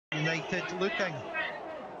United looking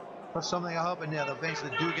for something to happen there. They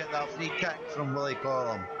eventually do get that free kick from Willie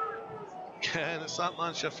Collum. And it's that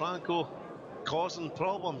man Shafranco causing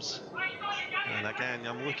problems. And again,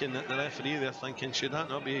 I'm looking at the referee there thinking, should that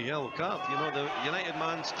not be a yellow card? You know, the United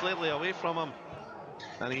man's clearly away from him,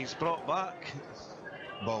 and he's brought back.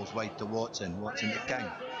 Ball's wide to Watson. Watson to King.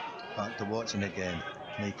 Back to Watson again.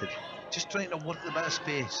 United just trying to work the bit of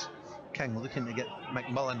space. King looking to get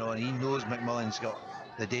McMillan on. He knows McMillan's got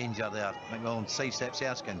the danger there. McMillan sidesteps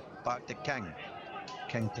Erskine. Back to King.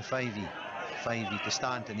 King to Fivey. Fivey to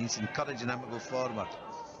Stanton. He's encouraging him to go forward.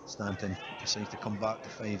 Stanton decides to come back to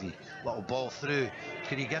Fivey. Little ball through.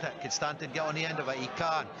 Could he get it? Could Stanton get on the end of it? He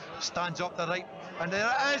can. Stands up the right. And there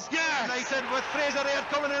it is. Yes! United with Fraser Aird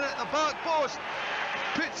coming in at the back post.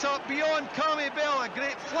 Puts up beyond Cammy Bell. A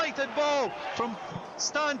great flighted ball from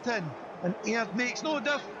Stanton. And Aird makes no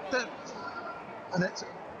difference. And it's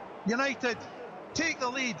United take the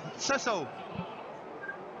lead. Thistle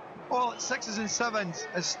all at sixes and sevens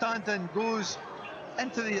as Stanton goes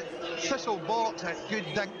into the Thistle box. A good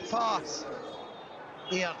dinked pass.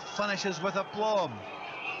 Aird finishes with aplomb.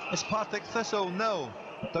 It's Partick Thistle 0,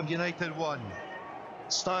 Dundee United 1.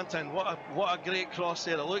 Stanton, what a great cross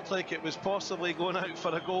there. It looked like it was possibly going out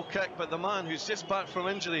for a goal kick, but the man who's just back from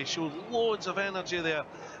injury showed loads of energy there.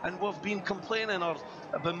 And we've been complaining or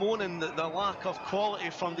bemoaning the lack of quality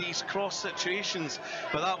from these cross situations,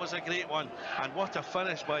 but that was a great one. And what a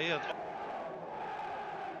finish by Aird.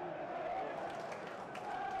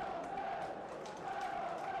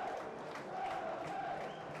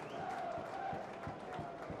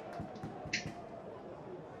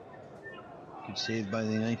 Good save by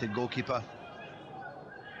the United goalkeeper.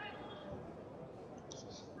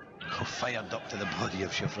 Oh, fired up to the body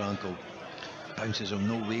of Shafranco. Bounces on,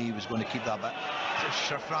 no way he was going to keep that, but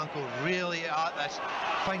Shafranco really at this.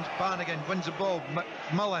 Finds Bannigan, wins the ball.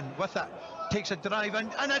 McMillan with it, takes a drive in,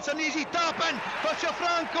 and it's an easy tap in for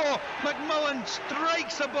Shafranco. McMillan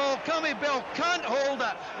strikes the ball. Cammy Bell can't hold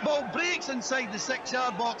it. Ball breaks inside the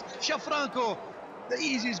 6-yard box. Shafranco, the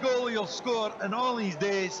easiest goal he'll score in all these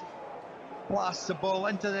days, blasts the ball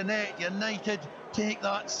into the net. United take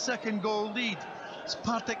that second goal lead. It's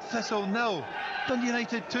Partick Thistle 0, Dundee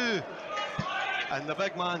United 2. And the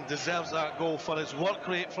big man deserves that goal for his work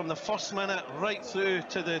rate from the first minute right through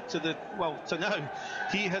to now.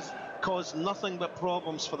 He has caused nothing but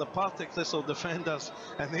problems for the Partick Thistle defenders,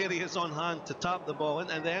 and there he is on hand to tap the ball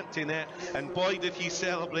into the empty net, and boy did he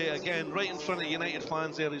celebrate again right in front of United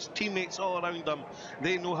fans there. His teammates all around him,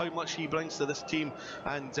 they know how much he brings to this team,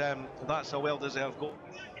 and that's a well-deserved goal.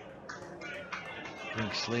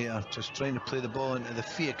 Greg Slater just trying to play the ball into the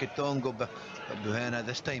feet of Katongo, but Buhena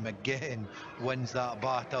this time again wins that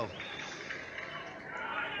battle.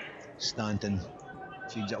 Stanton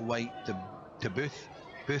feeds it white to Booth.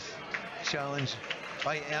 Booth challenge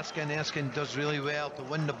by Erskine. Erskine does really well to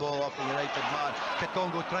win the ball off the United man.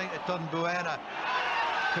 Katongo trying to turn Buhena.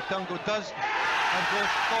 Katongo does and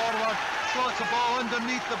goes forward, slots the ball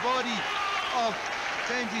underneath the body of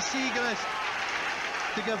Benji Seagrass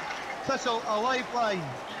to give Thistle a lifeline.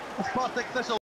 Partick Thistle